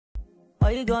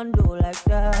Why you gonna do like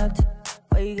that?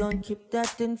 Why you gonna keep that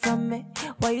thing from me?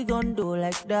 Why you gonna do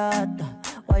like that?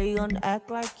 Why you gonna act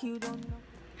like you don't know?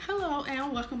 Hello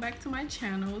and welcome back to my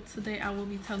channel. Today I will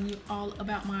be telling you all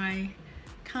about my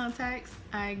contacts.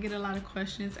 I get a lot of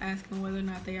questions asking whether or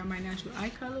not they are my natural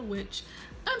eye color, which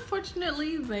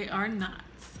unfortunately they are not.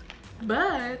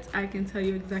 But I can tell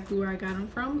you exactly where I got them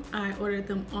from. I ordered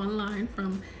them online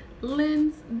from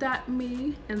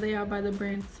lens.me and they are by the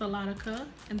brand Solotica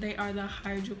and they are the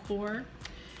hydrocore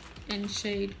in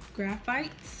shade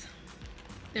graphite.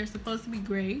 They're supposed to be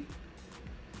gray,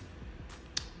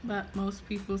 but most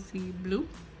people see blue.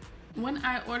 When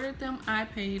I ordered them, I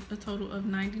paid a total of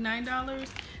 $99.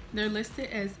 They're listed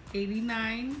as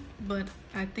 $89, but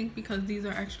I think because these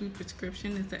are actually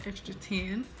prescription, it's an extra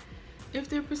 $10 if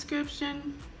they're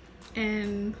prescription.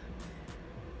 And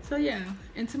so yeah,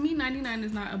 and to me $99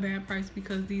 is not a bad price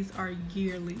because these are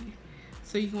yearly,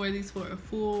 so you can wear these for a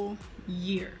full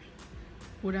year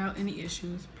without any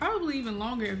issues, probably even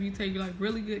longer if you take like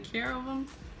really good care of them,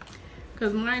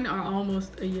 because mine are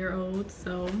almost a year old.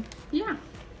 So yeah,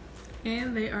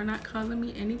 and they are not causing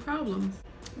me any problems.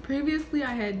 Previously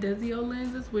I had Desio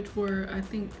lenses, which were I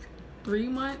think 3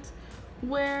 months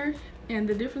wear, and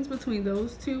the difference between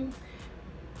those two,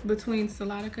 between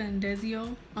Solotica and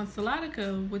Desio, on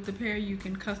Solotica with the pair you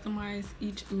can customize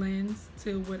each lens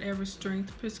to whatever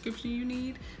strength prescription you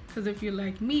need, because if you're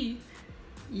like me,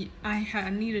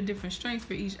 I need a different strength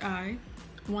for each eye.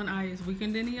 One eye is weaker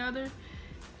than the other,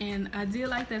 and I did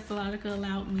like that Solotica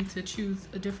allowed me to choose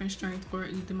a different strength for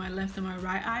either my left and my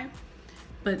right eye,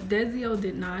 but Desio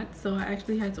did not, so I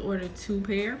actually had to order 2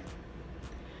 pair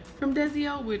from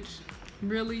Desio, which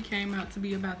really came out to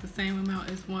be about the same amount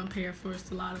as 1 pair for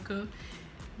Solotica,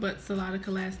 but Solotica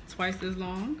lasts twice as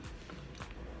long.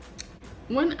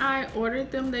 When I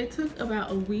ordered them, they took about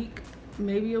a week,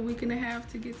 maybe a week and a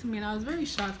half to get to me, and I was very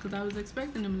shocked because I was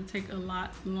expecting them to take a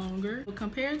lot longer. But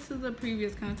compared to the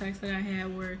previous contacts that I had,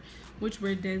 which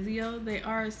were Desio, they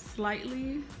are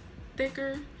slightly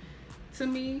thicker to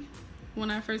me. When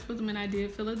I first put them in, I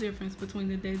did feel a difference between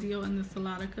the Desio and the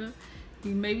Solotica.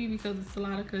 Maybe because the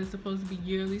Solotica is supposed to be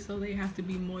yearly, so they have to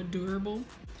be more durable.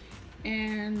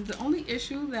 And the only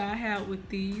issue that I had with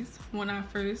these when I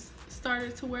first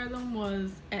started to wear them was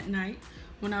at night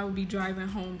when I would be driving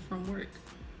home from work.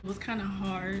 It was kind of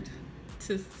hard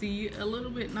to see a little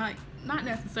bit, not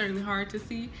necessarily hard to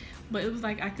see, but it was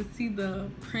like I could see the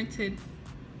printed,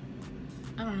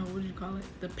 I don't know, what do you call it,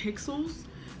 the pixels,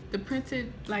 the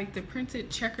printed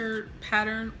checkered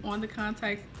pattern on the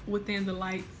contacts within the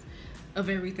lights of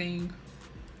everything,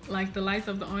 like the lights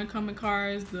of the oncoming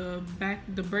cars, the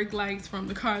brake lights from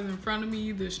the cars in front of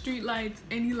me, the street lights,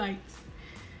 any lights.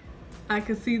 I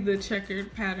could see the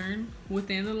checkered pattern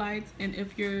within the lights. And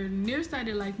if you're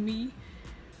nearsighted like me,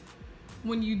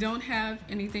 when you don't have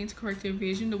anything to correct your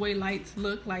vision, the way lights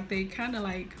look, like they kind of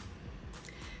like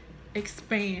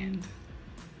expand.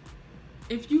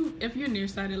 If you're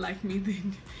nearsighted like me,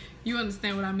 then you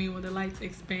understand what I mean when the lights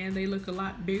expand. They look a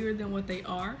lot bigger than what they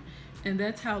are, and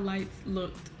that's how lights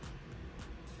looked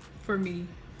for me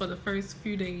for the first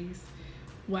few days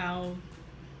while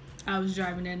I was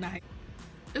driving at night.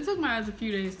 It took my eyes a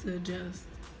few days to adjust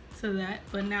to that,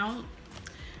 but now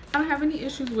I don't have any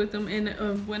issues with them.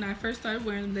 And when I first started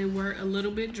wearing them, they were a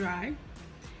little bit dry.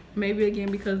 Maybe again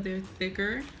because they're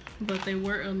thicker, but they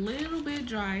were a little bit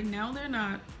dry. Now they're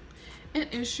not an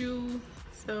issue.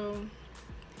 So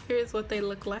here's what they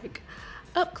look like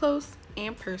up close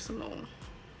and personal.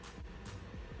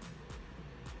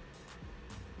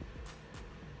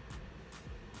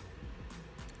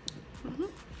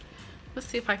 Let's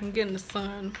see if I can get in the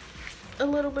sun a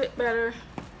little bit better.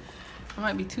 I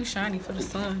might be too shiny for the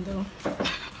sun though.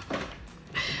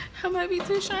 I might be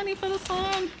too shiny for the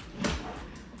sun.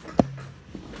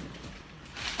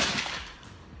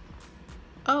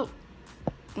 Oh,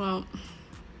 well,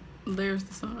 there's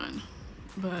the sun.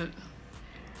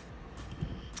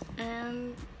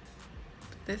 And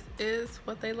this is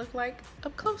what they look like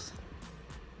up close.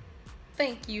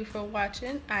 Thank you for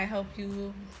watching. I hope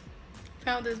you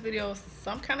found this video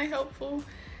some kind of helpful.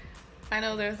 I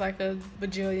know there's like a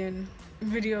bajillion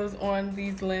videos on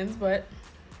these lenses, but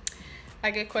I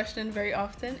get questioned very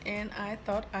often and I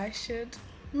thought I should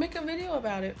make a video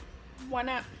about it. Why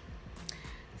not?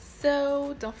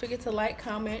 So don't forget to like,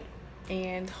 comment,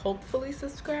 and hopefully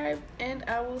subscribe, and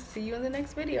I will see you in the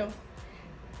next video.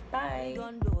 Bye. Why you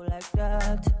gonna do like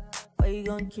that? Why you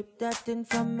gonna keep that thing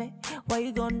from me? Why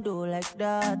you gonna do like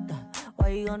that? Why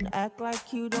you gonna act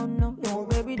like you don't know? No,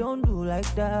 baby, don't do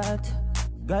like that.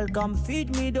 Girl, come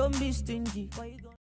feed me, don't be stingy.